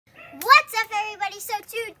everybody. So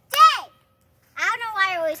today, I don't know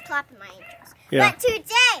why I always clap in my intros. Yeah. But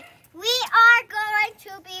today, we are going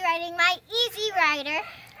to be riding my Easy Rider.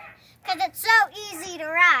 Because it's so easy to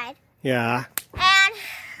ride. Yeah. And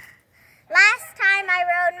last time I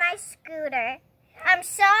rode my scooter. I'm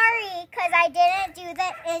sorry because I didn't do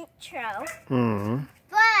the intro. Mm-hmm.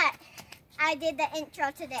 But I did the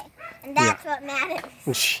intro today. And that's what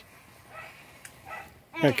matters.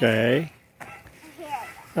 Okay.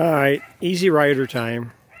 All right. Easy Rider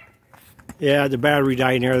time. Yeah, the battery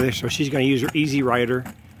died in there, so she's going to use her Easy Rider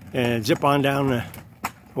and zip on down the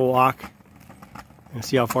walk and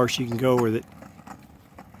see how far she can go with it.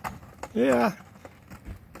 Yeah.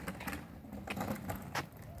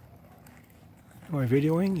 Am I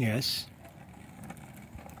videoing? Yes.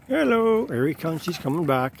 Hello. Here he comes. She's coming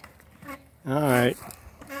back. All right.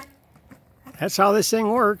 That's how this thing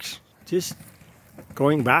works. Just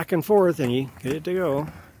going back and forth and you get it to go.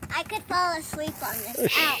 I could fall asleep on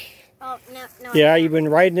this. Ow. Oh, no. Yeah, you've been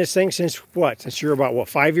riding this thing since what? Since you're about, what,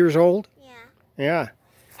 5 years old? Yeah. Yeah.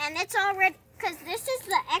 And it's already, because this is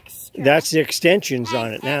the extra. That's the extensions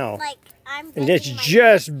on it now. And it's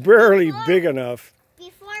just barely big enough.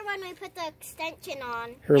 Before when we put the extension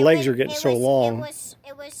on, her legs are getting so long.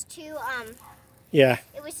 It was too, yeah.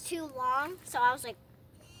 It was too long, so I was like.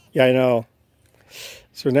 Yeah, I know.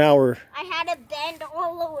 So now I had to bend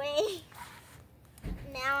all the way.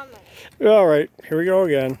 Now I'm like. All right, here we go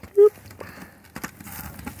again. Whoop.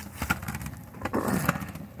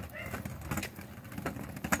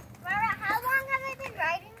 Rara, how long have I been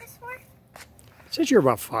riding this for? Since you're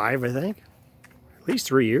about 5, I think. At least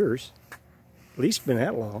 3 years. At least been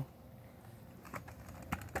that long.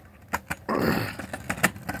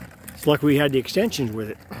 It's lucky we had the extensions with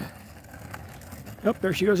it. Oh,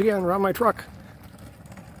 there she goes again, around my truck.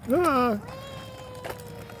 Ah.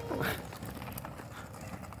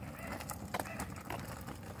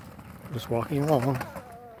 Just walking along.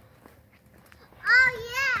 Oh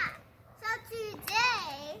yeah! So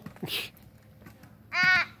today,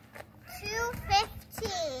 at 2:15,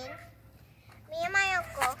 me and my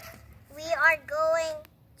uncle, we are going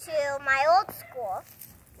to my old school,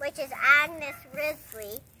 which is Agnes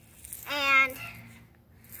Risley, and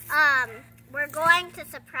we're going to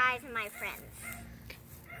surprise my friends.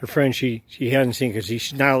 Her friend she hadn't seen because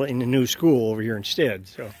she's now in the new school over here instead.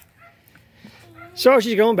 So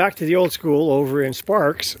she's going back to the old school over in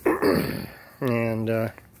Sparks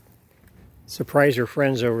and surprise her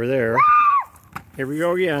friends over there. Here we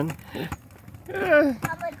go again.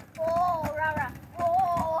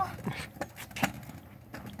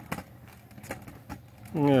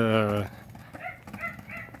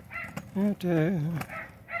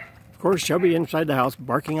 Of course, she'll be inside the house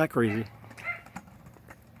barking like crazy.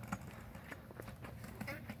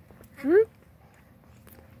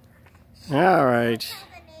 All right.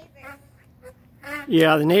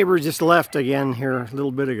 Yeah, the neighbor just left again here a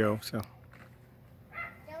little bit ago, so.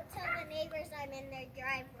 Don't tell the neighbors I'm in their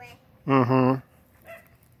driveway. Mm-hmm.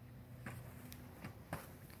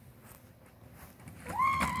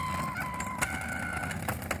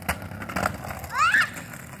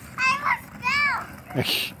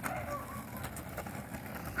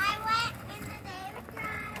 I went in the neighbor's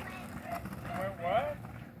driveway. What?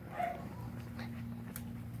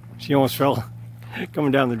 She almost fell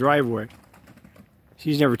coming down the driveway.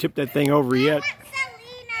 She's never tipped that thing over yet. I want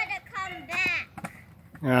Selena to come back.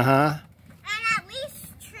 Uh-huh. And at least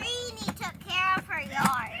Trini took care of her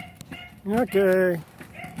yard. Okay.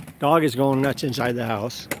 Dog is going nuts inside the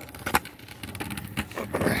house.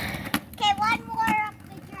 Okay, one more up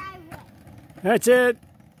the driveway. That's it.